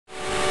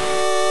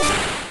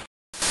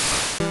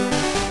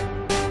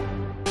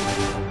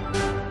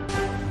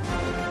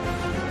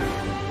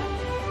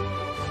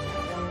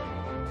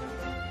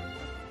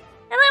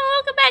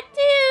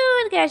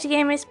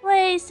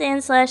TheGaijinGamersPlay,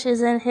 Sandslash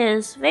is in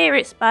his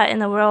favorite spot in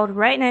the world,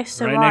 right next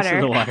to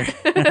water. Right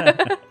next to the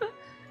water.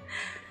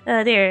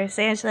 Oh dear,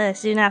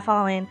 Sandslash, do not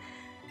fall in.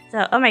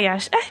 So, oh my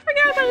gosh, I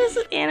forgot about this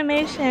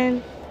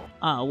animation.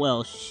 Ah,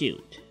 well,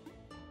 shoot.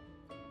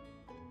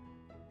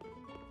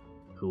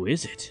 Who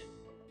is it?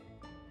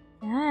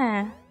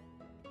 Ah,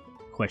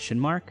 Question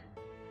mark?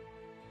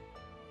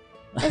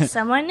 it's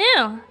someone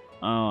new.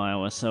 Oh, I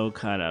was so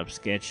caught up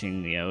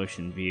sketching the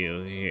ocean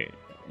view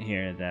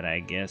here that I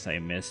guess I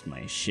missed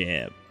my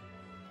ship.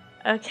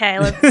 Okay,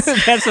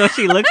 let's... That's what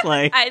she looks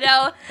like. I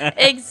know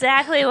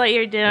exactly what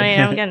you're doing.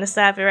 I'm gonna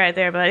stop you right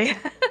there, buddy.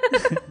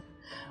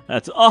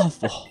 That's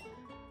awful.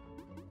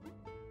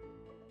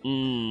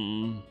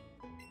 I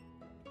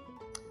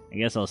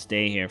guess I'll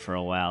stay here for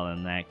a while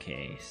in that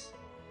case.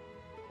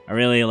 I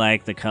really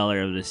like the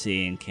color of the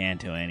sea in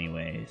Kanto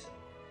anyways.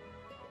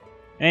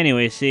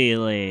 Anyway, see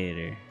you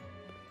later.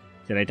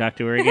 Did I talk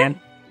to her again?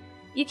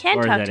 You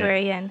can talk to her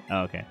again.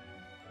 Oh, okay.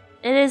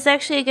 It is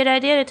actually a good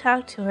idea to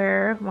talk to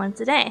her once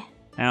a day.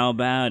 How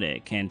about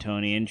it,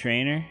 Cantonian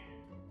trainer?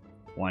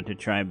 Want to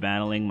try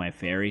battling my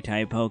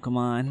fairy-type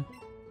Pokemon?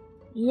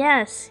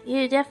 Yes,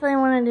 you definitely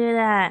want to do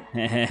that.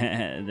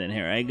 Then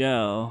here I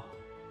go.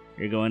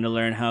 You're going to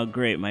learn how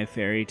great my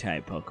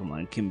fairy-type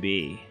Pokemon can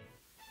be.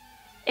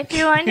 If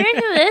you're wondering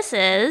who this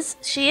is,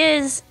 she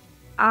is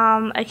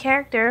a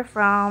character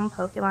from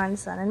Pokemon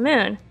Sun and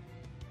Moon.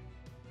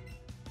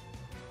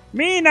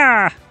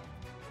 Mina!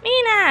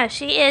 Mina!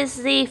 She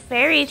is the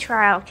fairy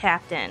trial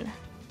captain.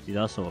 She's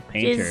also a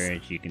painter,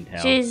 as you can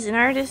tell. She's an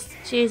artist.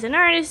 She's an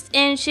artist,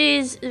 and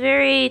she's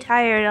very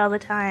tired all the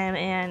time,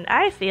 and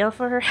I feel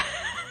for her.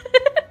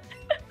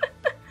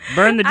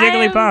 Burn the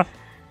Jigglypuff!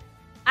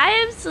 I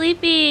am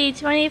sleepy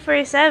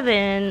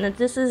 24/7.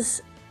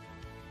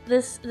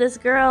 This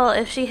girl,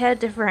 if she had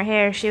different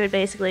hair, she would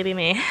basically be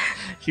me.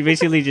 She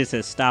basically just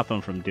says stop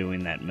him from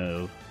doing that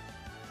move.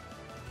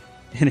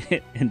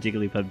 And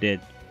Jigglypuff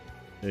did.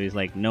 So he's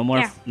like, no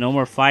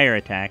more fire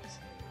attacks.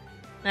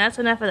 That's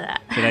enough of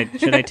that.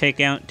 Should I take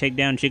down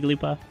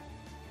Jigglypuff?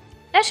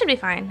 That should be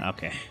fine.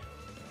 Okay.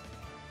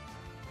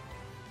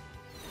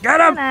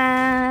 Got him!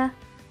 Ta-da!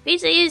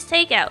 Pizza use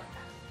takeout.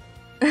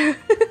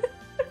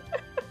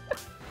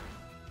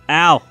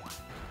 Ow!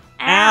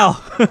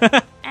 Ow!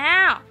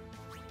 Ow!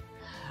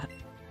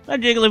 That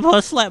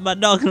Jigglypuff slapped my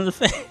dog in the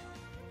face.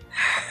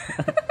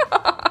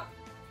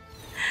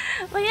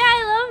 Well, yeah,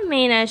 I love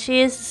Mina.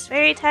 She is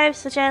fairy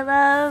types, which I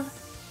love.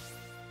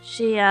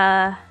 She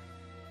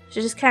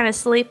just kind of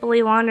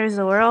sleepily wanders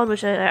the world,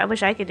 which I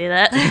wish I could do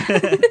that.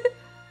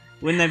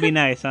 Wouldn't that be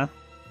nice, huh?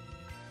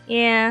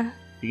 Yeah.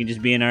 You can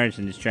just be an artist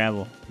and just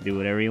travel, do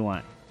whatever you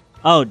want.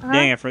 Oh,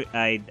 dang!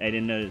 I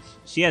didn't notice.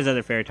 She has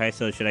other fairy types,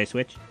 so should I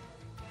switch?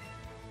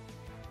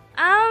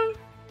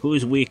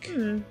 Who's weak?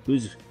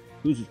 Who's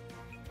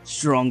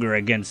stronger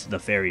against the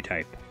fairy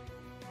type?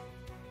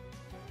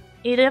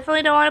 You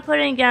definitely don't want to put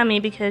in Gummy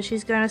because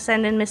she's going to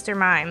send in Mr.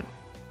 Mime.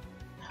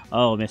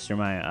 Oh, Mr.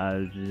 Mime.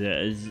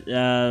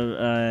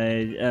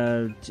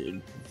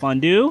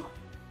 Fondue?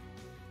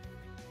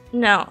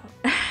 No.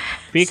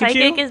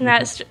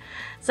 Pikachu?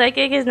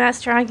 Psychic is not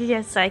strong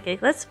against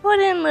Psychic. Let's put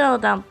in Little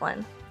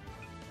Dumpling.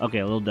 Okay,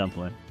 a little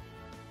dumpling.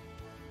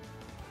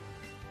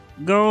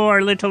 Go,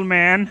 our little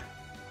man.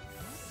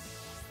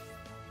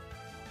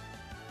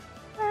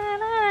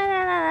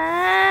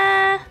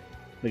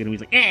 Look at him,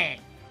 he's like, eh.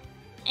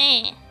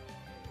 Eh.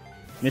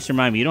 Mr.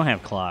 Mime, you don't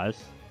have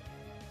claws.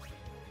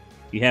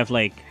 You have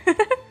like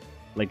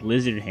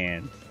lizard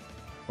hands.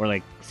 Or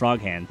like frog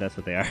hands, that's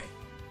what they are.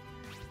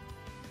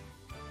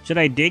 Should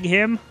I dig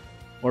him?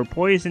 Or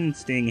poison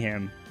sting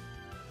him?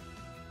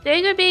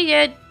 Dig would be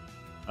good.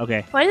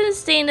 Okay. Poison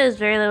sting does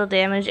very little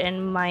damage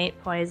and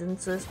might poison,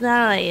 so it's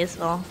not that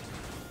useful.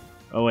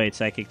 Oh wait,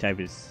 psychic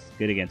type is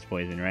good against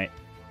poison, right?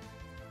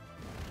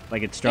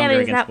 Like it's stronger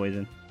against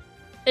poison.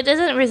 It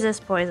doesn't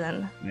resist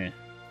poison. Yeah.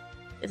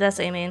 If that's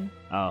what you mean.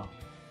 Oh.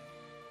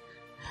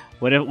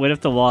 What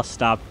if the wall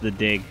stopped the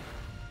dig?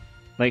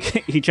 Like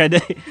he tried to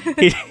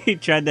he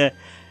tried to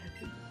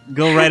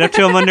go right up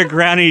to him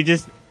underground and he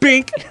just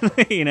bink,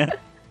 you know.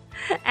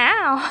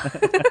 Ow.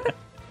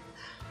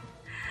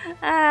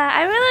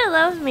 I really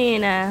love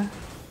Mina.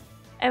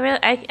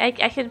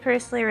 I could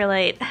personally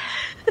relate.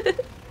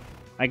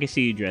 I can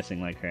see you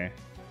dressing like her.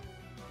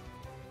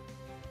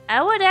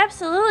 I would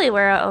absolutely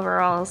wear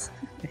overalls.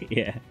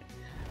 Yeah.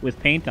 With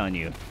paint on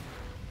you.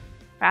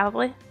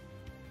 Probably.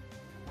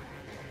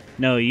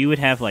 No, you would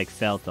have like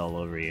felt all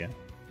over you.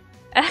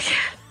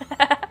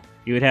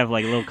 You would have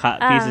like little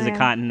pieces of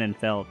cotton and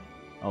felt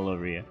all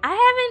over you.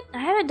 I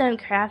haven't done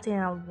crafting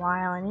in a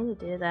while. I need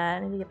to do that.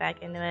 I need to get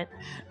back into it.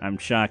 I'm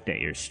shocked at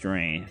your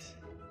strength.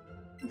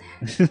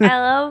 I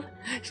love.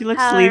 She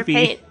looks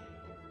sleepy.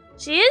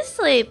 She is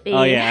sleepy.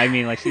 Oh yeah, I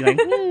mean like she's like.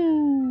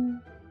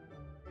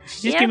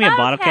 Just give me a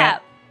bottle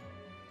cap.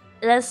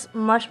 That's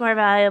much more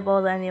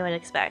valuable than you would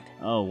expect.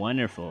 Oh,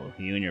 wonderful.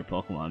 You and your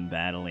Pokemon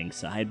battling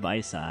side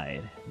by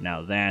side.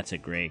 Now that's a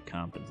great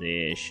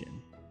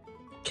composition.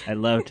 I'd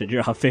love to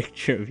draw a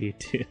picture of you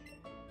too.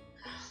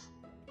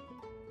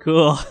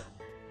 Cool.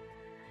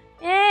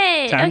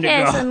 Right. Time to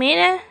Okay, go. so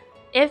Mina,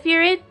 if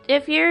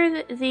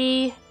you're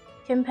the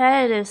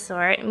competitive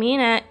sort,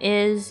 Mina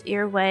is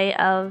your way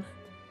of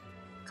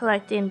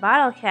collecting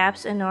bottle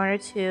caps in order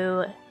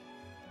to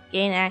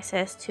gain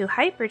access to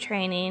hyper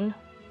training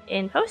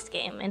in post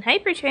game. And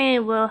hyper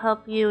training will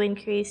help you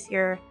increase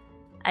your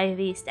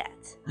IV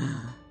stats.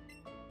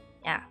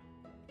 Yeah.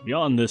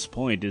 Beyond this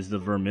point is the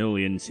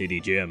Vermilion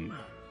City Gym,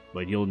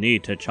 but you'll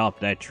need to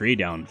chop that tree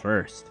down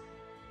first.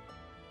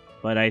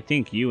 But I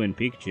think you and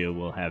Pikachu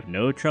will have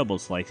no trouble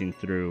slicing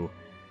through.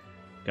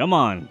 Come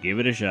on, give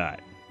it a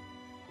shot.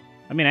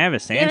 I mean, I have a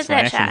sand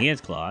slash and he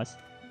has claws.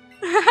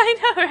 I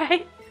know,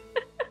 right?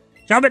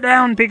 Chop it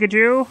down,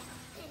 Pikachu!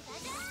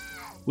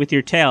 With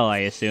your tail, I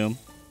assume.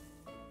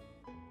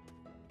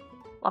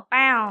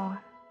 Wow.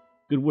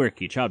 Good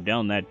work, you chopped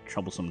down that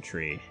troublesome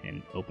tree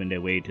and opened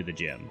a way to the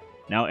gym.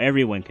 Now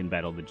everyone can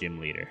battle the gym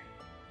leader.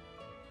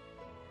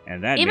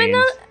 And that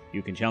means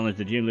you can challenge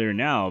the gym leader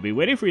now. I'll be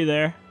waiting for you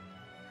there.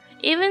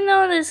 Even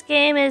though this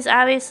game is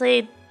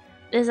obviously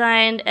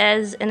designed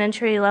as an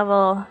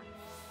entry-level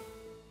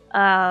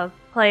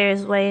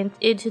player's way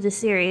into the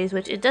series,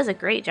 which it does a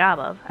great job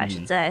of, I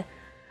should say,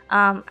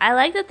 I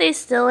like that they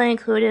still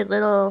included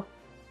little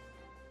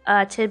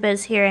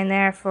tidbits here and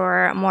there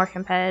for more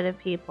competitive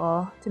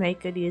people to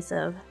make good use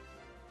of.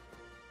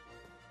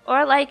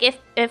 Or like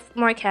if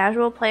more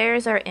casual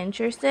players are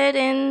interested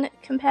in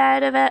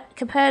competitive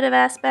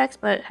aspects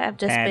but have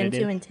just been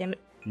too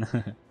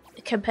intimidated.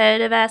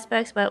 Competitive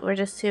aspects, but we're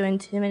just too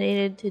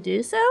intimidated to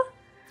do so.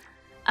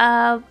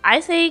 I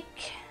think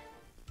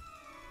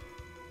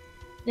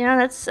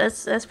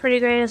that's pretty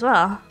great as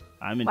well.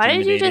 I'm intimidated. Why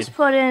did you just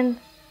put in?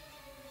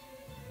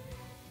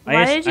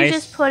 Why did you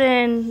just put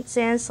in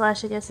Sand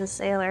Slash against a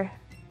Sailor?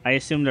 I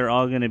assume they're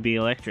all going to be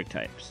electric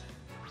types,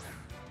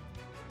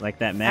 like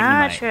that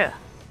Magnemite.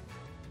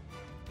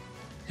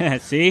 True.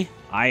 See,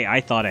 I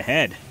thought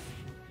ahead.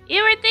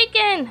 You were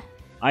thinking.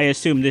 I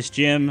assume this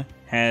gym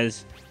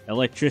has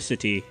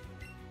electricity.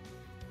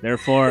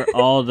 Therefore,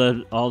 all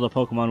the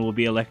Pokemon will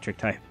be electric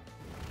type.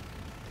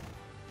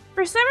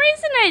 For some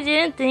reason, I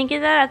didn't think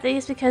of that. I think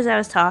it's because I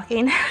was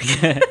talking.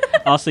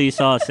 Also, you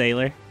saw a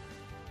sailor.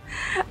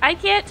 I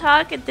can't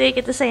talk and think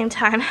at the same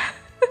time.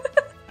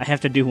 I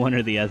have to do one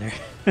or the other.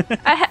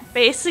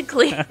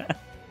 Basically.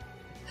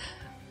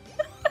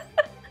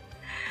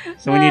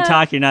 So when you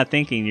talk, you're not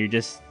thinking. You're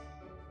just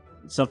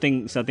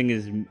something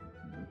is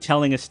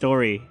telling a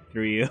story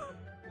through you.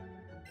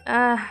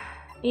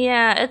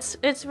 Yeah,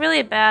 it's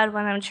really bad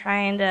when I'm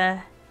trying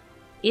to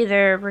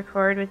either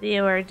record with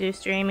you or do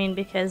streaming,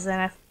 because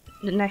then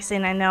the next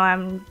thing I know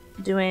I'm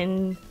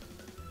doing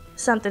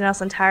something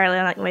else entirely.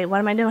 I'm like, wait, what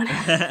am I doing?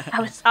 I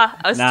was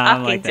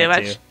talking like too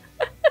much. Too.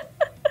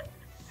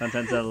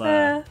 Sometimes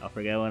I'll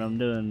forget what I'm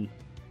doing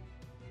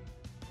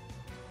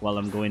while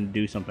I'm going to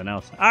do something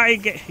else.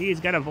 He's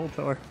got a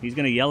Voltor. He's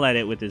gonna yell at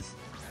it with his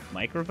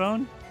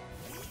microphone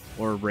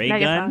or ray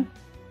gun.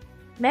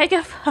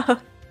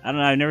 Megaphone. I don't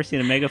know. I've never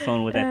seen a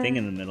megaphone with that thing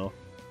in the middle.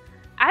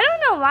 I don't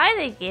know why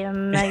they gave him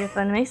a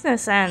megaphone. It makes no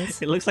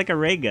sense. It looks like a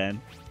ray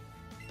gun.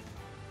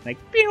 Like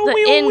wheel,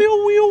 wheel,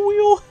 wheel, wheel,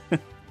 wheel.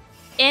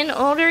 In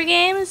older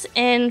games,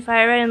 in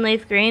Fire Red and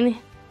Leaf Green,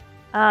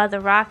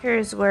 the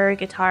rockers were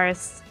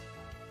guitarists.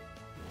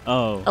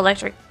 Oh.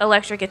 Electric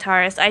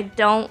guitarists. I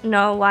don't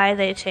know why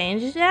they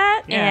changed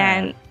that,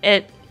 and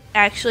it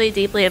actually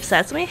deeply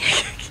upsets me.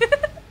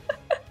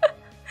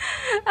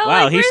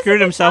 Wow, he screwed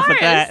himself with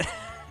that.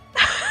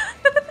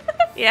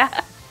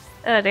 Yeah.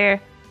 Oh dear.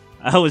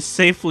 I was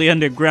safely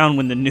underground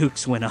when the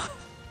nukes went off.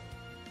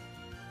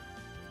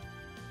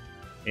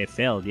 It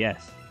failed,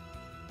 yes.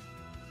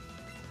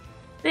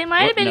 They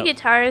might have been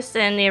guitarists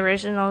in the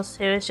originals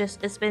too.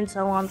 It's been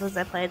so long since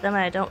I played them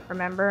and I don't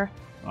remember.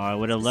 Oh, I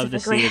would have loved to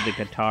see the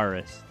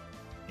guitarist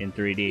in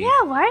 3D.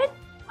 Yeah, why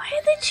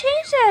did they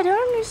change that? I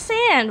don't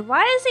understand.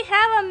 Why does he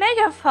have a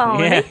megaphone?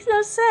 Yeah. It makes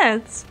no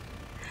sense.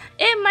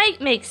 It might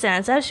make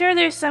sense. I'm sure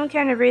there's some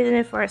kind of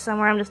reason for it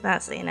somewhere. I'm just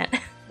not seeing it.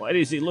 Why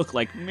does he look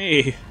like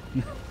me?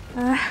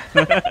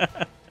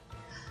 It'd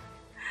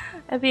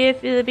be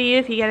you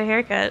if you got a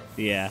haircut.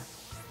 Yeah.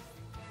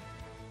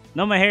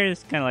 No, my hair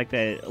is kind of like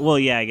that. Well,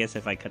 yeah, I guess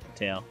if I cut the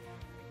tail,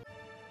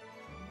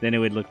 then it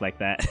would look like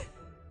that.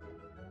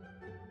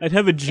 I'd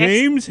have a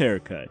James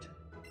haircut.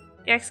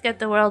 Gex got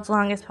the world's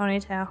longest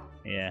ponytail.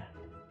 Yeah.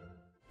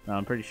 No,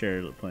 I'm pretty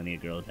sure plenty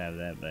of girls have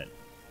that, but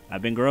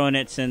I've been growing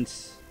it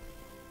since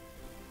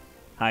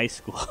high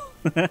school.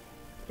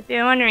 If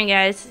you're wondering,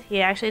 guys,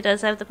 he actually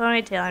does have the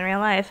ponytail in real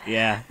life.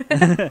 Yeah.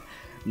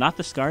 Not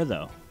the scar,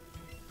 though.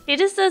 He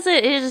just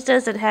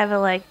doesn't have a,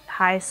 like,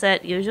 high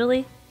set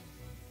usually.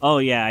 Oh,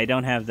 yeah, I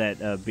don't have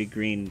that big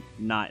green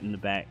knot in the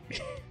back.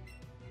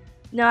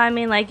 No, I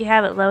mean, like, you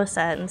have it low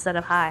set instead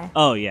of high.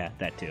 Oh, yeah,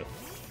 that too.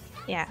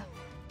 Yeah.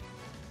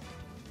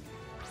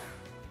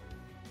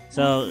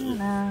 So,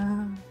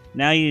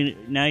 now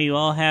you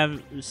all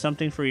have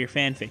something for your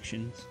fan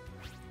fictions.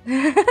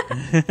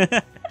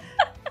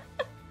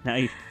 Now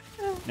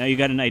you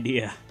got an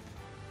idea.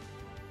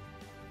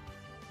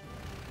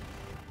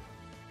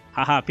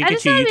 Haha,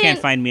 Pikachu, you can't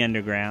find me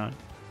underground.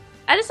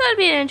 I just thought it'd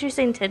be an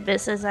interesting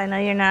tidbit since I know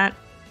you're not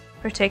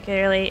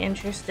particularly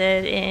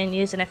interested in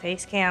using a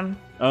face cam.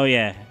 Oh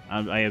yeah,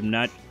 I am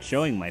not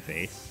showing my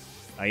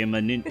face. I am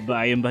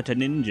I am but a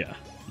ninja.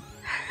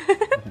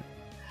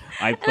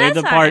 I play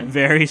the part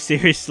very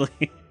seriously.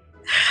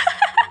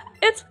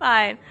 It's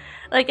fine.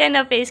 Like, I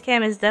know face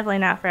cam is definitely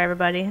not for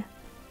everybody.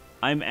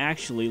 I'm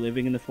actually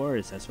living in the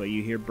forest. That's why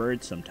you hear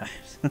birds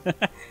sometimes.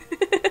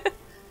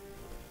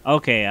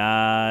 Okay,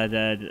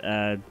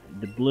 the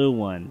blue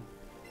one.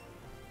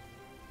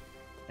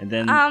 And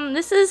then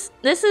this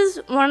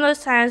is one of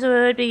those times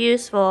where it would be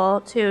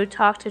useful to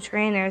talk to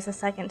trainers a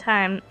second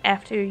time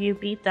after you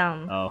beat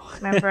them. Oh.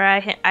 Remember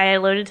I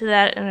alluded to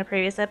that in a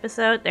previous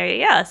episode? There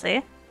you go,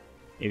 see?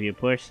 If you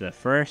push the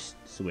first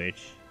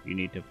switch, you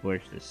need to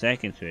push the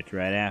second switch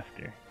right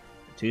after.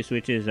 The two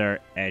switches are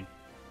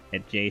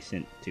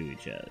adjacent to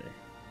each other.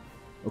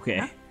 Okay.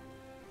 Huh?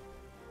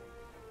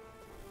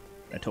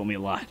 That told me a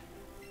lot.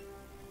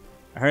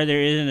 I heard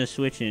there isn't a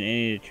switch in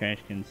any of the trash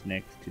cans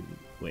next to...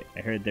 Wait,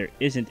 I heard there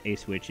isn't a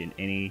switch in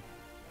any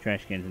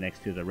trash cans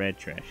next to the red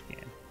trash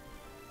can.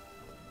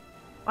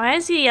 Why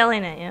is he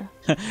yelling at you?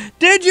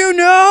 Did you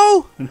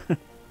know?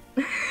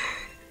 Are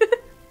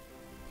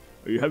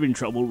you having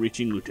trouble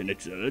reaching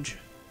Lieutenant Surge?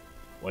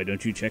 Why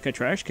don't you check a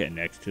trash can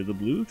next to the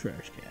blue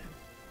trash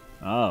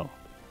can? Oh.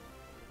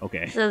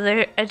 Okay. So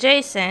they're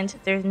adjacent.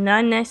 There's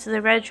none next to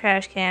the red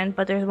trash can,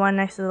 but there's one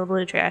next to the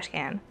blue trash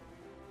can.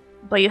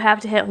 But you have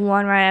to hit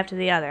one right after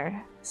the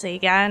other. So you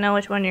gotta know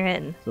which one you're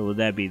hitting. So would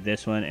that be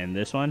this one and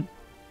this one?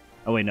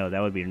 Oh wait, no,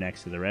 that would be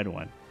next to the red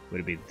one.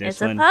 Would it be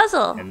this one? It's a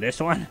puzzle. And this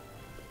one?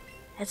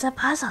 It's a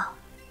puzzle.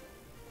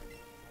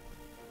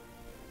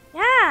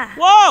 Yeah.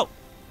 Whoa!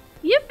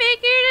 You figured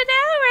it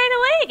out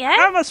right away, guys.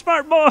 I'm a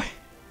smart boy!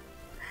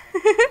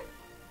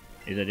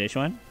 Is it this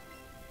one?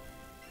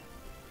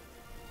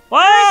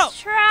 Whoa!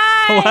 First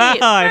try! Wow,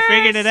 I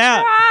figured it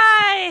out.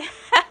 Try.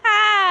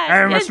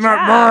 I'm a Good smart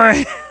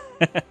job.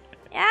 boy!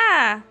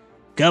 Yeah.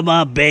 Come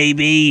on,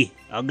 baby.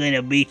 I'm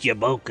gonna beat your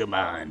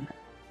Pokemon.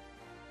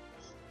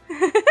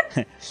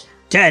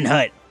 Tan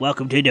Hut,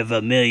 welcome to the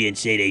Vermilion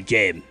City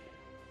Gym.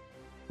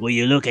 Will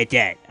you look at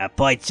that? A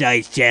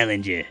point-sized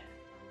challenger.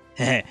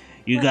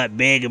 You got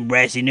big and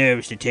brassy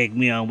nerves to take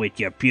me on with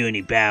your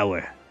puny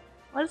power.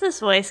 What is this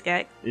voice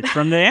guy? It's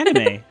from the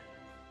anime.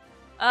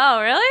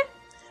 Oh, really?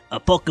 A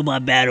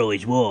Pokemon battle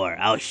is war.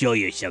 I'll show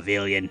you,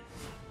 civilian.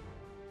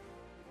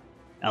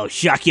 I'll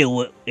shock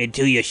you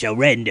until you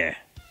surrender.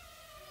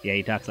 Yeah,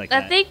 he talks like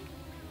that.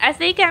 I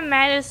think I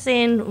might have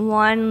seen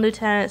one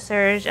Lieutenant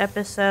Surge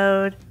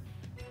episode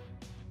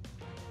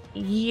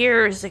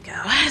years ago,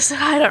 so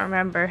I don't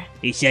remember.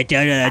 He said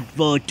that on a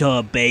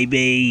photo,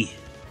 baby.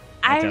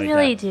 I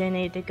really do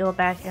need to go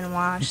back and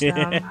watch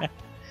them.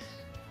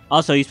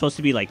 Also, he's supposed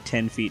to be like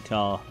 10 feet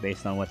tall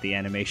based on what the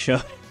anime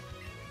showed.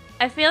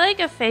 I feel like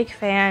a fake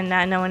fan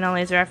not knowing all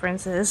these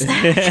references.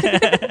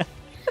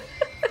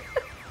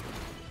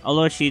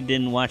 Although she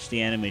didn't watch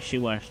the anime, she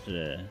watched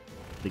the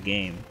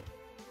game.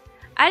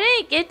 I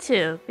didn't get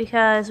to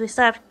because we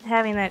stopped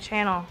having that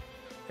channel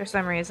for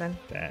some reason.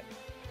 That.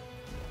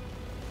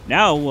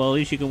 Now, well, at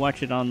least you can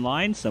watch it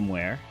online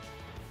somewhere.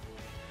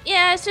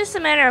 Yeah, it's just a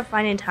matter of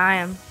finding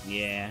time.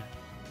 Yeah.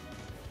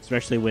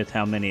 Especially with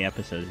how many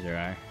episodes there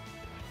are.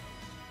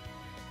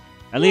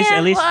 At least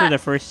for the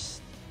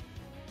first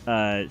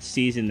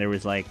season, there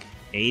was like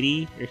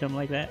 80 or something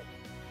like that.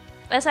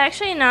 That's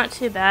actually not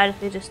too bad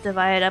if you just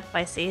divide it up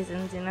by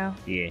seasons, you know?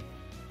 Yeah.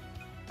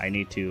 I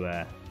need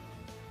to,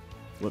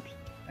 whoops.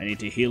 I need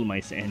to heal my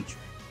sand.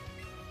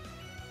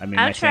 I've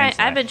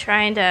been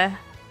trying to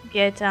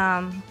get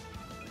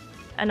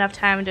enough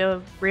time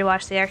to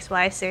rewatch the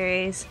XY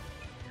series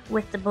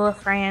with the Bullet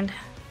Friend.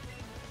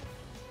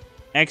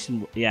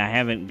 Yeah, I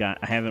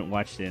haven't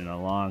watched it in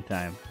a long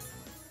time.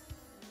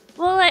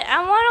 Well, like,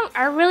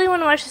 I really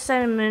want to watch the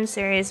Sun and Moon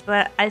series,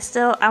 but I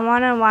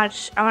want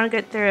to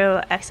get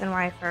through X and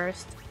Y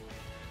first.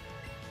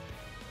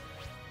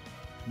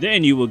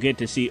 Then you will get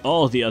to see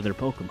all the other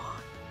Pokemon.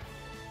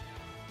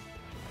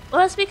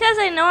 Well, it's because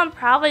I know I'm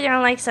probably gonna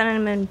like Sun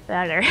and Moon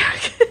better,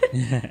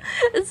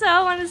 so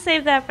I want to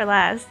save that for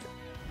last.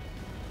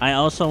 I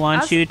also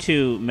want you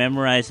to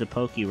memorize the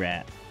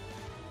Pokerap.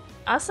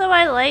 Also,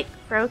 I like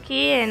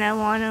Froakie, and I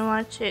want to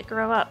watch it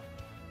grow up.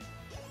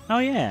 Oh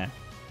yeah.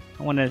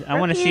 I want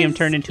to see him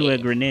turn into a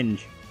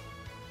Greninja.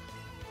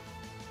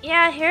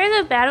 Yeah,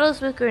 here the battles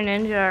with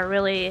Greninja are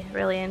really,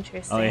 really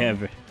interesting. Oh yeah,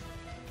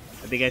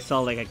 I think I saw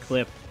like a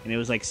clip and it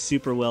was like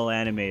super well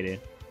animated.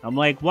 I'm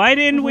like, why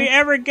didn't we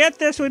ever get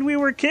this when we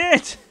were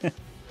kids?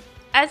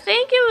 I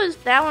think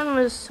that one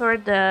was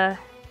toward the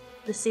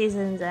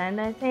season's end.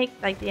 I think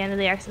like the end of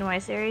the X and Y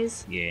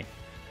series. Yeah.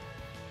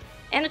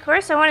 And of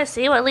course, I want to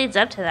see what leads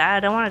up to that. I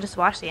don't want to just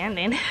watch the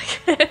ending,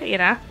 you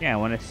know. Yeah, I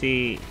want to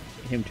see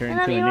him turn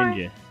into a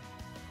ninja.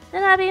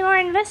 Then I'll be more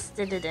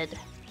invested.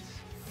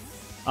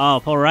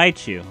 Oh, Paul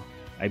Raichu.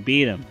 I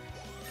beat him.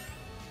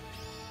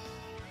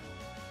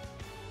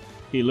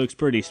 He looks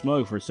pretty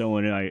smug for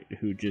someone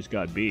who just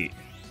got beat.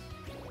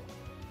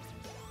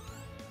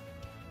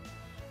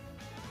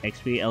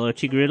 XP.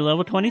 ALLOCHI grew to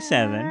level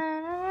 27.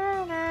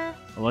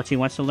 ALLOCHI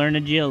wants to learn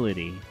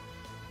agility.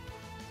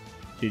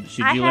 Should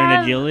you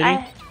learn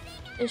agility?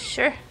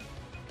 Sure.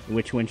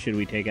 Which one should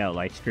we take out?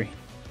 Light screen?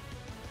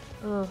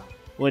 Ooh.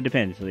 Well, it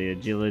depends. The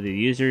agility the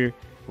user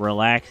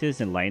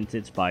relaxes and lightens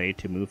its body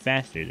to move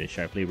faster. This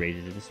sharply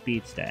raises the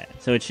speed stat.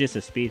 So it's just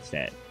a speed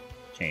stat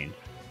change.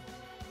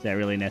 Is that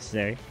really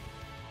necessary?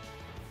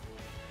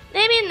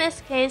 Maybe in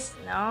this case,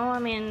 no. I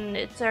mean,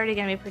 it's already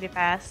gonna be pretty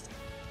fast,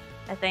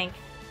 I think.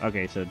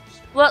 Okay, so...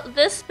 Well,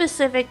 this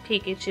specific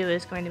Pikachu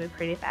is going to be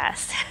pretty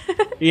fast.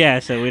 Yeah,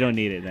 so we don't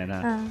need it then,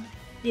 huh?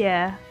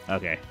 Yeah.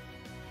 Okay.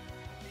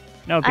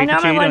 No,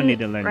 Pikachu, you don't need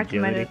to learn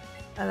agility.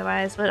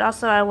 Otherwise, but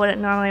also I wouldn't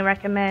normally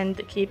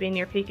recommend keeping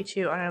your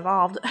Pikachu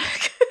unevolved.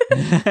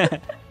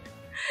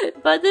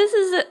 But this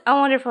is a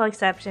wonderful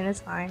exception, it's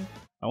fine.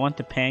 I want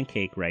the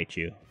pancake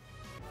Raichu.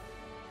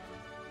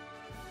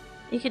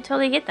 You could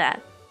totally get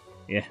that.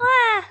 Yeah.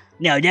 Ah!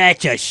 Now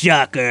that's a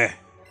shocker.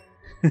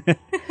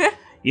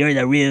 You're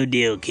the real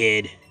deal,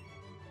 kid.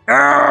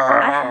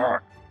 I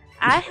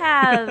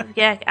have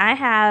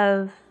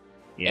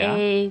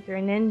a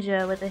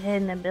Greninja with a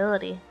hidden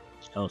ability.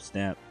 Oh,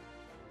 snap.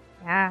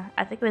 Yeah,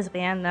 I think it was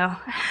banned though,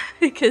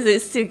 because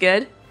it's too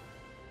good.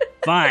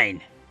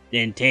 Fine,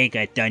 then take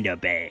a Thunder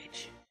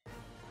Badge.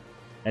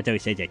 That's how he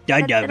says it,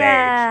 Thunder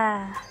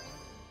Badge.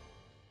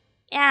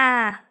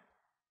 Yeah.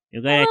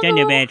 You got a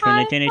Thunder Badge from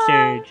Lieutenant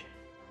Surge.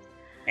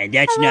 And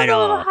that's not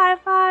all. Little high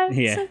five.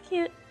 Yeah. So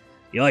cute.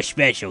 You're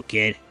special,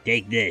 kid.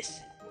 Take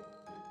this.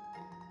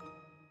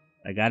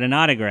 I got an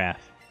autograph.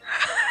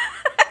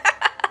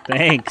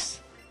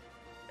 Thanks.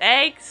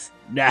 Thanks.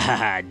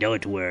 Nah,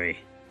 don't worry.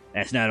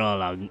 That's not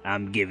all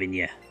I'm giving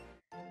you.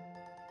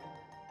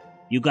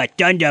 You got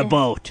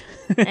Thunderbolt.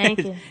 Thank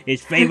you.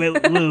 His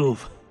favorite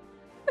move.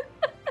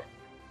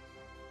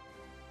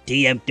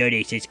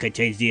 TM36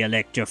 contains the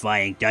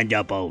electrifying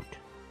Thunderbolt.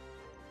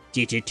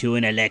 Teach it to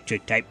an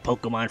electric type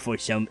Pokemon for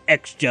some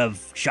extra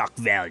shock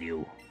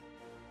value.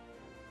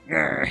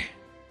 Grr.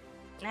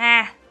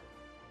 Nah.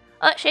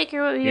 Oh, shake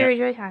your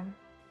Joy-Con.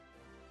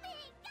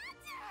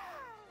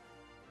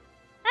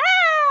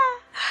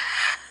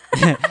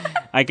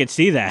 I could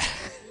see that.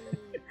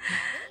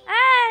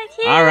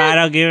 Cute. All right,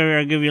 I'll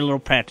give you a little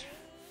pet.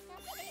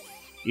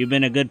 You've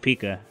been a good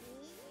Pika.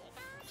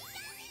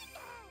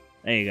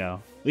 There you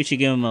go. We should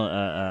give him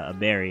a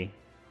berry.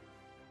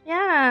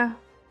 Yeah.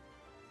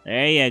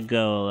 There you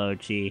go,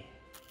 ALLOCHI.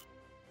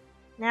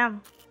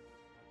 Yum.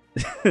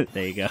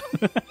 There you go.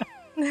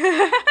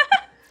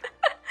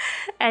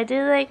 I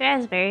do like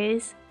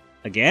raspberries.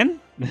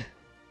 Again?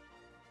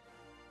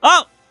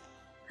 Oh!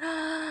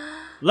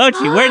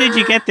 ALLOCHI, where did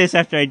you get this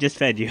after I just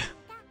fed you?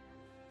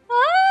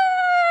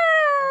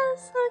 Ah,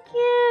 so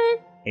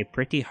cute. A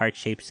pretty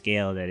heart-shaped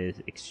scale that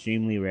is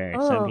extremely rare.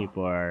 Oh. Some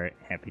people are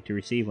happy to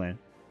receive one.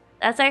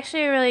 That's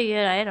actually a really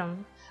good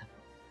item.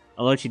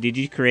 ALLOCHI, did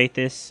you create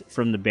this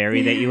from the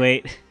berry that you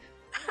ate?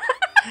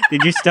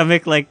 Did your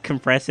stomach like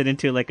compress it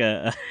into like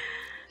a?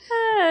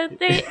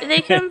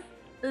 They come.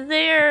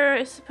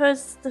 They're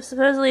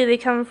supposedly they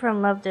come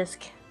from Love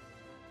Disc.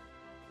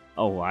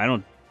 Oh, I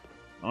don't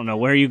know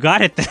where you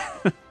got it then.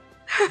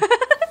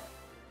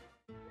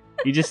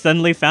 You just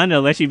suddenly found it,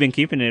 unless you've been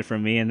keeping it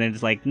from me, and then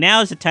it's like,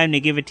 now's the time to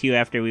give it to you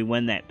after we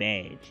won that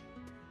badge.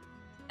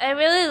 I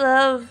really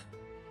love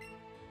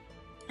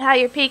how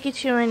your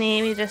Pikachu and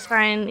Amy just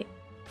find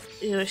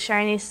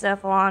shiny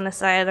stuff along the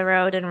side of the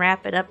road and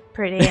wrap it up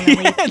pretty and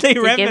leave they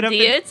to wrap give it up. to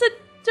you. It's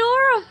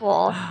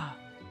adorable.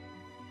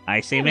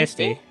 I say Hey,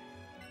 Misty.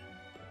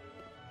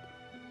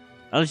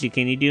 ALLOCHI,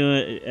 can you do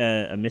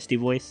a Misty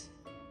voice?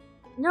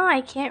 No,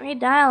 I can't read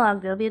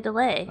dialogue. There'll be a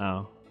delay.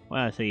 Oh,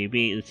 wow, so you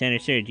beat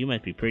Lieutenant Surge. You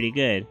must be pretty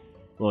good.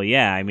 Well,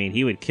 yeah, I mean,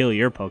 he would kill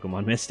your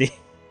Pokemon, Misty.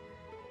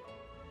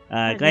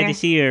 Glad to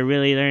see you're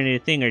really learning a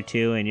thing or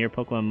two, and your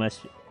Pokemon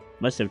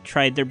must have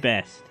tried their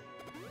best.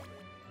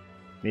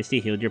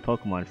 Misty healed your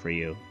Pokemon for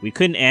you. We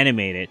couldn't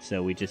animate it,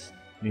 so we just,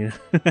 you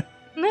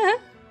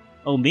know.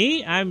 Oh,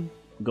 me? I'm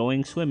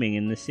going swimming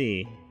in the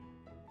sea.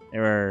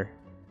 There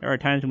are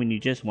times when you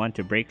just want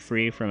to break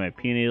free from a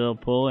puny little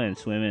pool and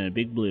swim in a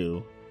big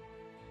blue.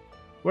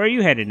 Where are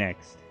you headed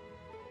next?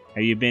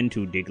 Have you been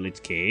to Diglett's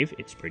Cave?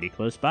 It's pretty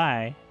close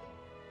by.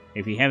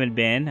 If you haven't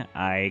been,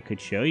 I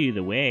could show you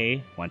the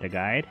way. Want a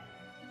guide?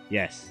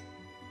 Yes.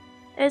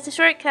 It's a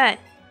shortcut.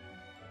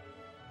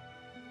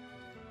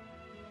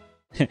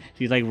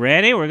 She's like,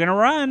 ready? We're gonna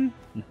run.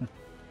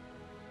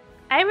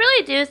 I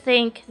really do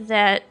think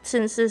that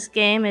since this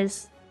game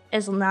is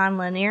as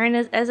non-linear and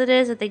as it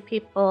is, I think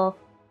people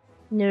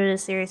new to the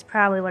series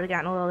probably would have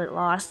gotten a little bit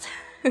lost.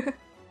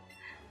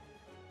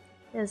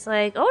 It's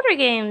like older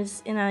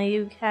games, you know,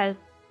 you had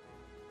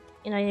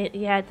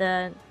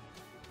the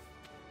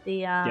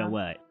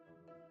what?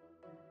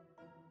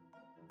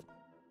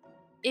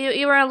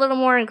 You were a little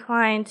more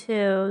inclined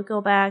to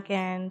go back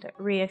and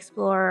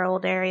re-explore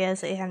old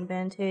areas that you hadn't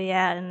been to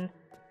yet, and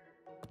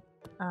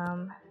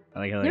I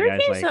like how newer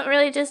games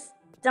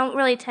don't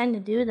really tend to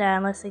do that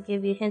unless they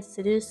give you hints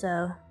to do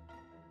so.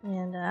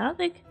 And I don't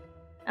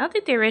I don't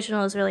think the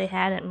originals really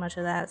had it much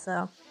of that,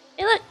 so...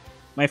 Hey, look!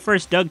 My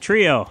first Doug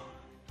trio.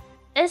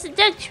 It's a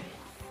Doug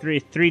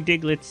trio. Three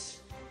Diglets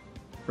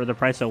for the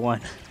price of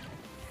one.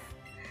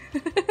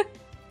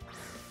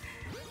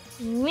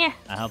 Yeah.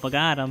 I hope I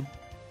got him.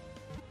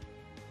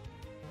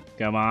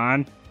 Come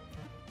on.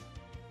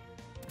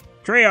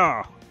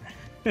 Trio!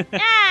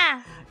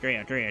 Yeah!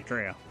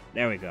 Trio.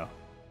 There we go.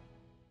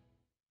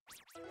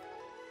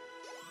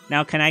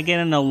 Now, can I get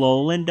an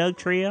Alolan Doug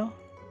trio?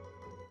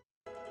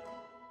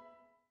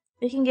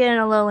 We can get an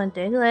Alolan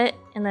Diglett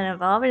and then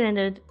evolve it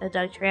into a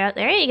Doug trio.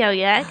 There you go,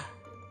 Yak.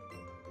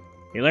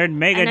 You learned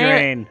Mega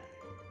Drain.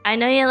 I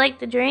know you like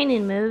the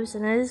draining moves,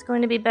 and it is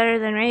going to be better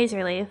than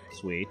Razor Leaf.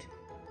 Sweet.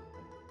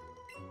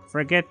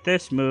 Forget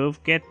this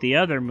move, get the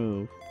other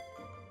move.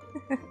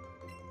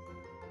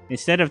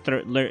 Instead of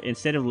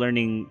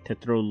learning to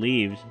throw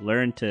leaves,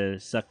 learn to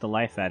suck the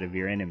life out of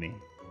your enemy.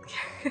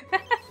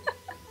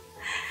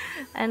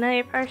 I know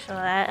you're partial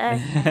to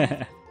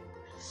that.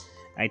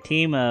 A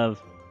team of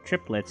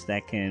triplets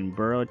that can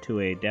burrow to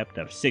a depth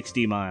of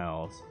 60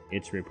 miles.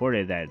 It's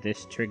reported that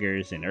this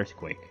triggers an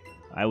earthquake.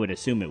 I would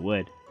assume it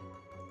would.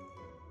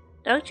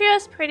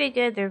 Dugtrio's pretty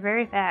good. They're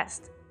very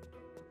fast.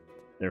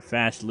 They're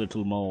fast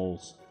little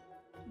moles.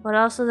 But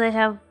also they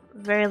have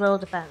very little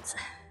defense.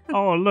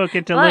 Oh, look,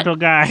 it's a little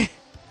guy.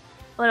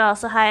 But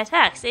also high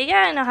attack, so you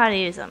gotta know how to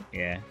use them.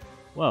 Yeah.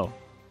 Whoa.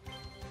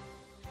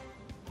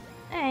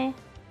 Hey.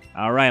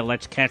 Alright,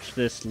 let's catch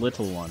this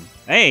little one.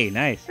 Hey,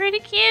 nice. Pretty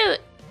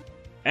cute.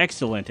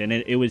 Excellent, and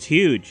it was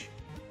huge.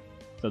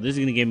 So this is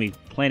going to give me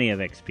plenty of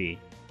XP.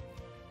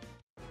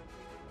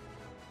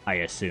 I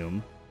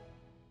assume.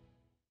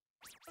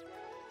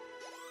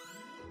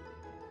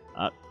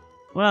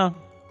 Well,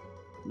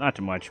 not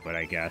too much, but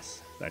I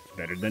guess that's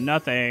better than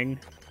nothing.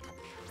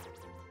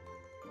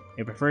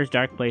 It prefers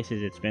dark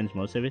places. It spends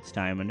most of its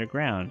time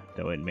underground,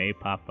 though it may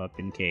pop up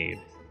in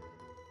caves.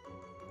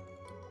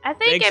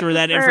 Thanks for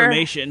that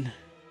information.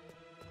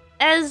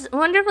 As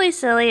wonderfully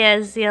silly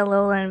as the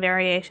Alolan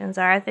variations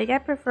are, I think I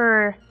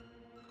prefer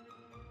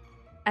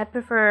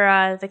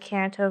the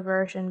Kanto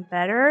version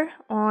better,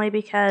 only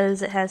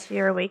because it has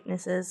fewer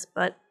weaknesses,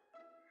 but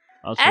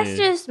also, that's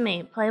just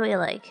me. Play what you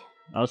like.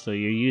 Also,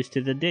 you're used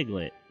to the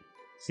Diglett.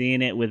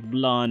 Seeing it with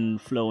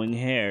blonde flowing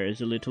hair is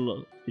a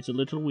little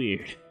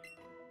weird.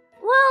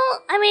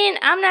 Well, I mean,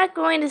 I'm not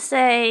going to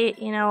say,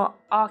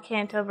 all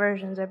Kanto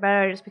versions are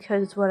better just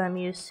because it's what I'm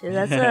used to.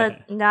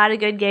 That's not a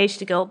good gauge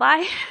to go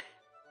by.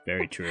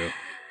 Very true.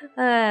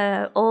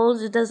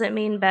 Old doesn't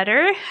mean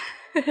better.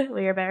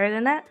 We are better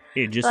than that.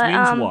 It just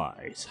means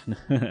wise.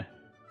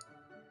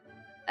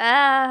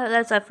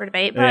 That's up for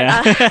debate, but...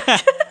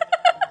 Yeah.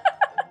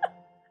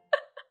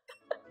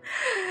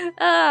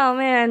 Oh,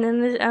 man,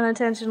 and the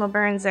unintentional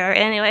burns there.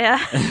 Anyway,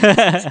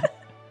 I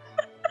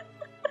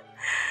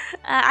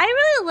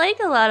really like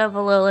a lot of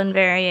Alolan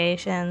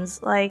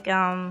variations. Like,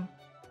 I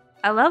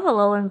love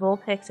Alolan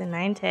Vulpix and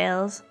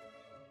Ninetales.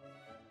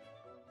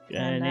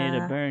 Gonna need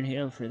a burn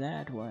heal for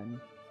that one.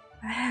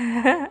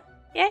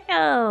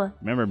 Yeah.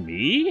 Remember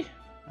me?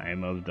 I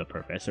am of the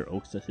Professor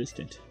Oak's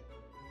assistant.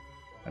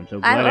 I'm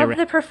so glad I'm of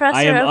the Professor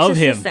I am Oak's of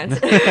him.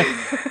 assistant.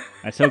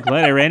 I'm so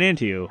glad I ran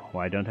into you.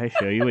 Why don't I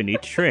show you a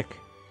neat trick?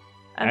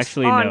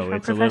 Actually, no,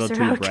 it's Professor a little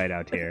too Oak. bright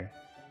out here.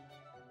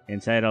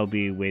 Inside, I'll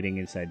be waiting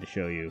inside to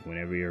show you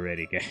whenever you're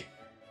ready.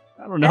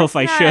 I don't know if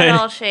I should. That's not at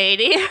all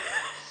shady.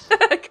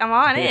 Come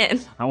on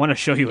in. I want to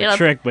show you a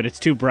trick, but it's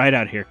too bright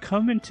out here.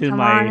 Come into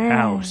my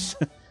house.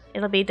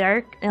 It'll be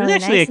dark. There's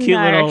actually a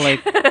cute little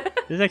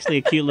There's actually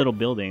a cute little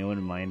building. I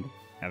wouldn't mind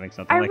having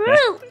something like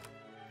that.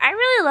 I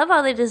really love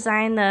how they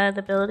design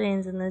the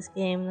buildings in this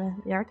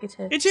game. The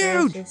architecture. It's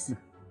huge. Is just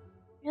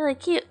really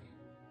cute.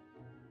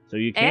 So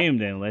you came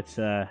then. Let's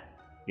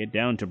get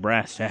down to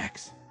brass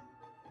tacks.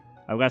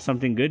 I've got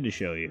something good to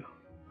show you.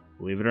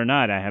 Believe it or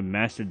not, I have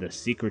mastered the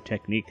secret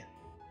technique.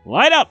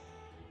 Light up!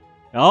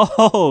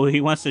 Oh, he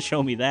wants to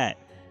show me that.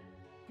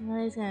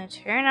 Well, he's gonna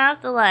turn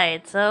off the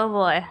lights. Oh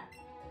boy.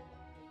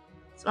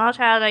 Small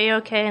child, are you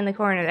okay in the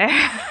corner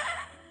there?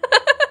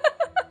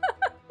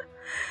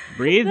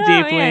 Breathe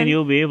deeply and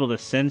you'll be able to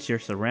sense your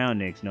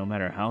surroundings no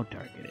matter how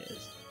dark it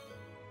is.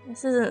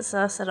 This isn't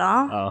sus at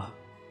all. Oh.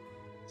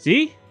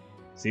 See?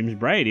 Seems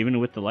bright even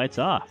with the lights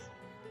off.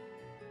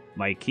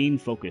 My keen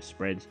focus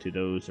spreads to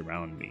those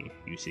around me,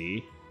 you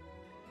see?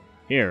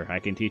 Here, I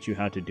can teach you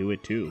how to do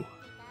it too.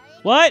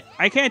 What?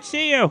 I can't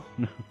see you!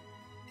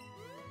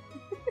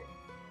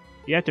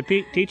 You have to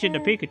teach it to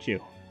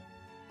Pikachu.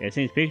 Yeah, it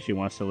seems Pikachu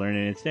wants to learn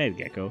it instead,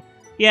 Gecko.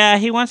 Yeah,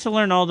 he wants to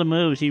learn all the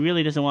moves. He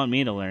really doesn't want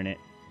me to learn it.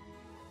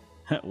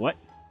 What?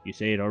 You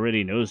say it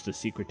already knows the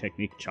secret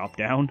technique chop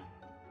down?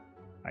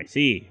 I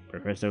see.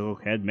 Professor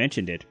Oak had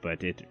mentioned it,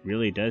 but it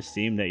really does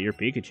seem that your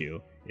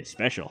Pikachu is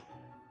special.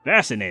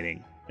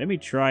 Fascinating. Let me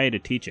try to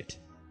teach it.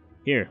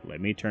 Here,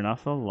 let me turn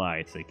off the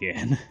lights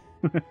again.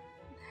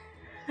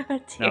 Oh,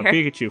 now,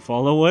 Pikachu,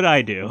 follow what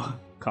I do.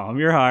 Calm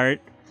your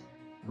heart,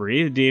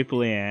 breathe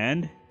deeply,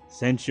 and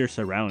sense your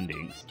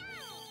surroundings.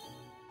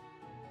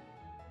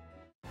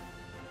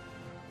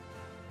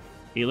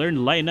 He learned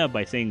to lighten up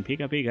by saying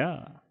Pika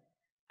Pika.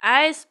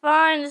 I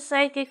spawned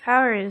psychic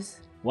powers.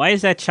 Why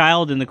is that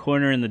child in the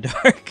corner in the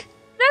dark?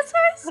 That's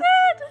what I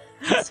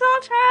said! Small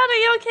child, are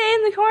you okay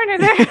in the corner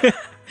there?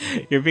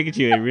 Your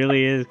Pikachu, it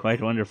really is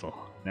quite wonderful.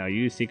 Now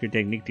use secret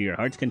technique to your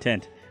heart's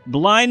content.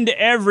 Blind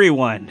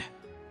everyone!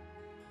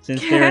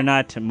 Since they're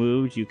not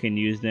moves, you can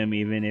use them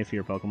even if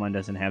your Pokemon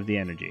doesn't have the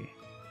energy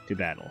to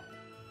battle.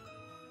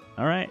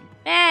 Alright.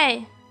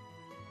 Hey!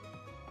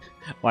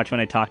 Watch when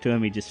I talk to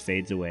him, he just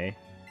fades away.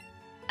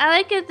 I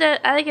like it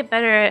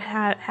better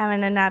at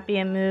having to not be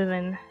a move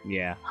and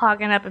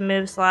hogging up a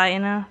move slot, you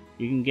know?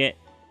 You can get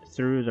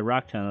through the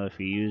rock tunnel if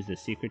you use the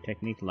secret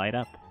technique Light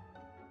Up.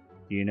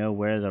 Do you know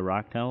where the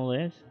rock tunnel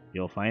is?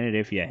 You'll find it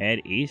if you head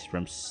east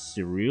from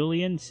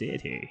Cerulean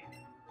City.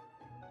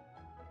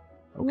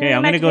 Okay,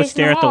 I'm gonna go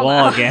stare at the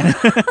wall again.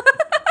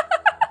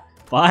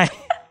 Bye.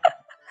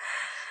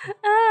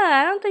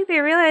 I don't think they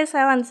realize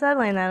how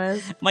unsettling that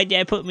is. My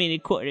dad put me in a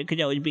corner because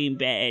I was being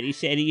bad. He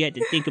said he had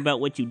to think about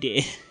what you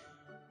did.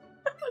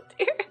 Oh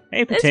dear.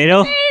 Hey,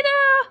 Potato.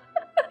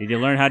 Did you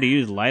learn how to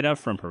use Light Up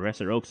from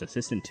Professor Oak's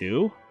assistant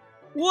too?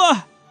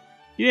 What?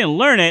 You didn't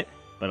learn it,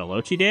 but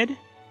ALLOCHI did?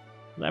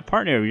 That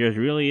partner of yours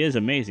really is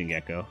amazing,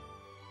 Gecko.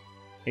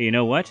 Hey, you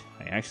know what?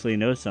 I actually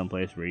know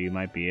someplace where you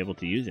might be able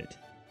to use it.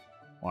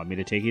 Want me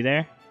to take you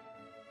there?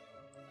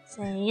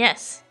 Say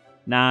yes.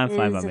 Nah, I'm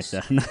fine by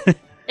myself. It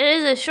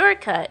is a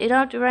shortcut. You don't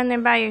have to run there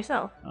by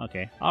yourself.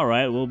 Okay.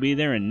 Alright, we'll be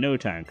there in no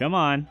time. Come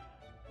on.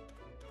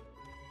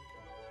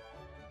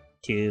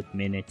 2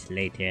 minutes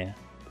later.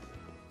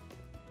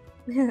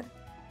 So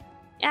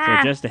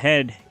just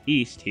ahead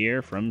east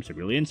here from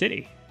Cerulean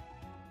City.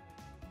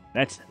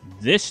 That's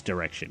this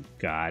direction.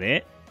 Got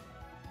it.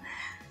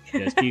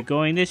 Just keep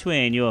going this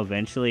way and you'll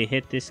eventually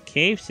hit this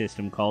cave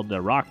system called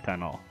the Rock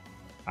Tunnel.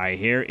 I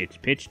hear it's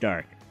pitch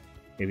dark.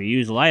 If you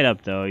use Light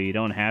Up though, you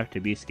don't have to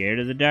be scared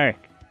of the dark.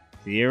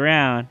 See you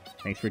around.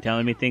 Thanks for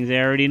telling me things I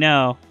already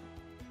know.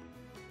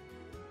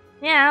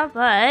 Yeah,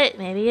 but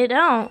maybe you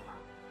don't.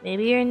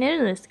 Maybe you're new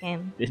to this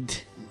game.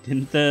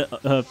 Didn't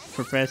the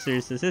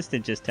professor's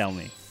assistant just tell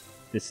me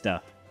this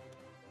stuff?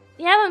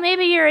 Yeah, but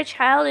maybe you're a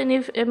child and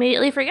you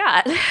immediately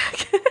forgot.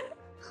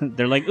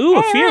 They're like, ooh,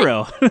 a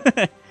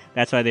Fearow.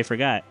 That's why they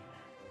forgot.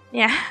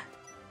 Yeah.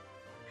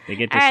 They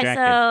get distracted.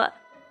 Alright,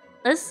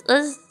 so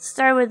let's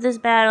start with this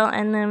battle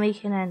and then we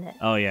can end it.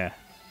 Oh, yeah.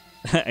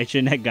 I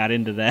shouldn't have got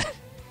into that.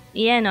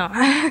 Yeah, no.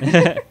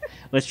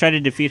 Let's try to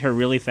defeat her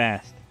really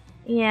fast.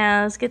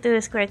 Yeah, let's get through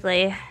this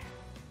quickly.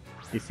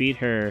 Defeat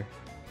her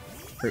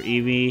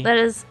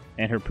Eevee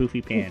and her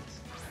poofy pants.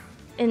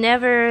 And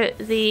never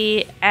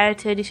the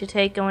attitude you should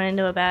take going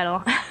into a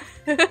battle.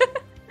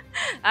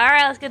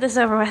 Alright, let's get this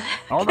over with.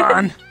 Hold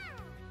on.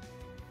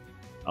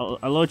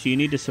 ALLOCHI, you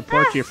need to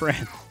support your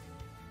friend.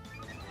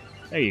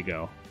 There you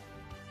go.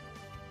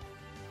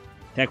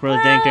 Attack rose,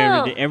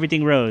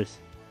 everything rose.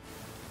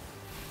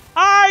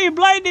 Ah, you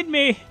blinded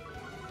me!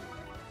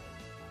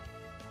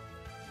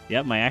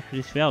 Yep, my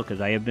accuracy fell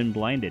because I have been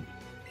blinded.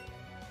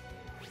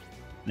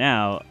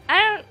 Now,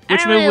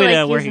 which move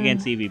would work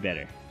against Eevee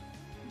better?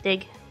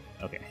 Dig.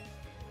 Okay.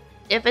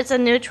 If it's a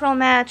neutral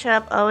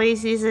matchup,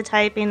 always use the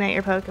typing that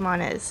your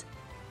Pokemon is.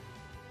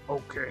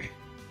 Okay.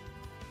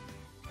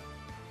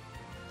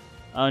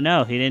 Oh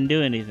no, he didn't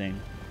do anything.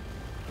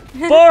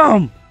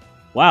 Boom!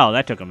 Wow,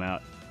 that took him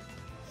out.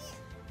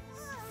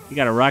 You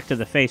got a rock to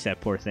the face,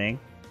 that poor thing.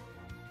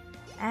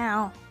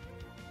 Ow.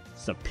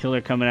 It's a pillar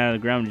coming out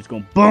of the ground just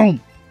going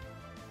boom!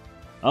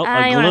 Oh,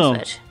 a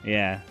gloom.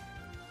 Yeah.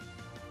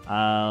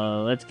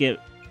 Let's get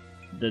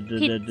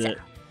the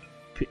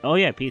oh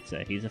yeah,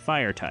 pizza. He's a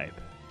fire type.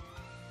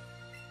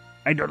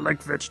 I don't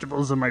like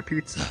vegetables on my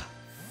pizza.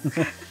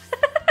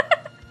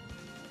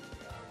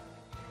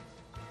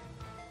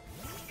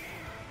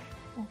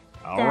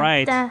 All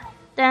right.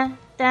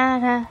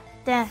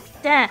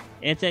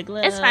 It's a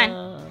glow. It's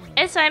fine.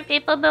 It's fine.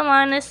 People have been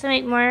wanting us to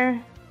make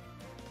more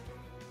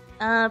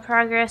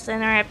progress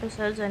in our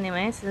episodes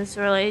anyway, since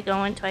we're really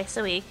going twice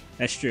a week.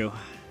 That's true.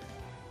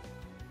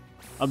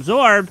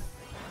 Absorb.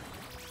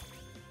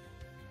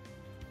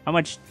 How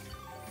much?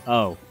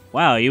 Oh,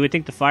 wow. You would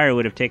think the fire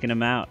would have taken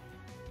him out.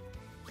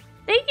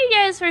 Thank you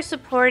guys for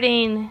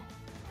supporting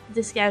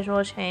the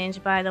schedule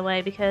change, by the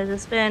way, because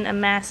it's been a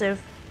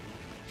massive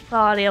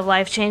quality of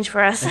life change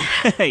for us.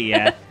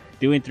 Yeah,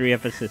 doing 3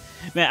 episodes.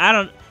 Man, I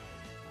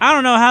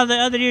don't know how the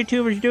other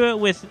YouTubers do it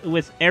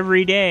with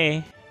every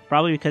day.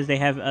 Probably because they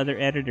have other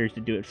editors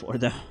to do it for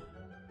them.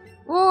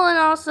 Well, and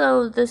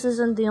also this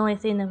isn't the only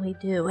thing that we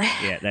do.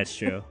 Yeah, that's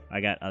true.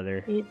 I got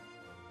other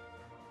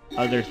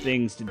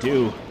things to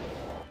do.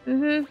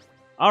 Mhm.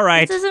 All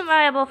right. This isn't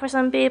viable for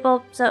some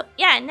people, so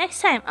yeah.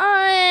 Next time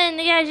on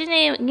the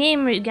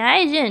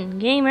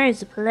Gaijin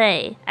Gamers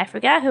Play. I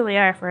forgot who we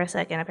are for a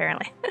second.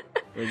 Apparently.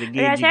 We're the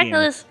We're gonna tackle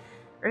this.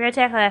 We're gonna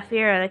tackle that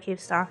Fearow that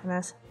keeps stalking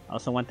us. I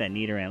also want that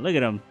Nidoran. Look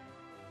at him.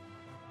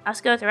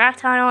 Let's go to Rock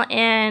Tunnel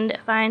and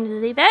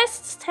find the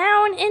best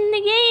town in the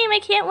game. I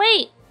can't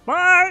wait.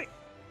 Bye.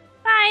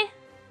 Bye.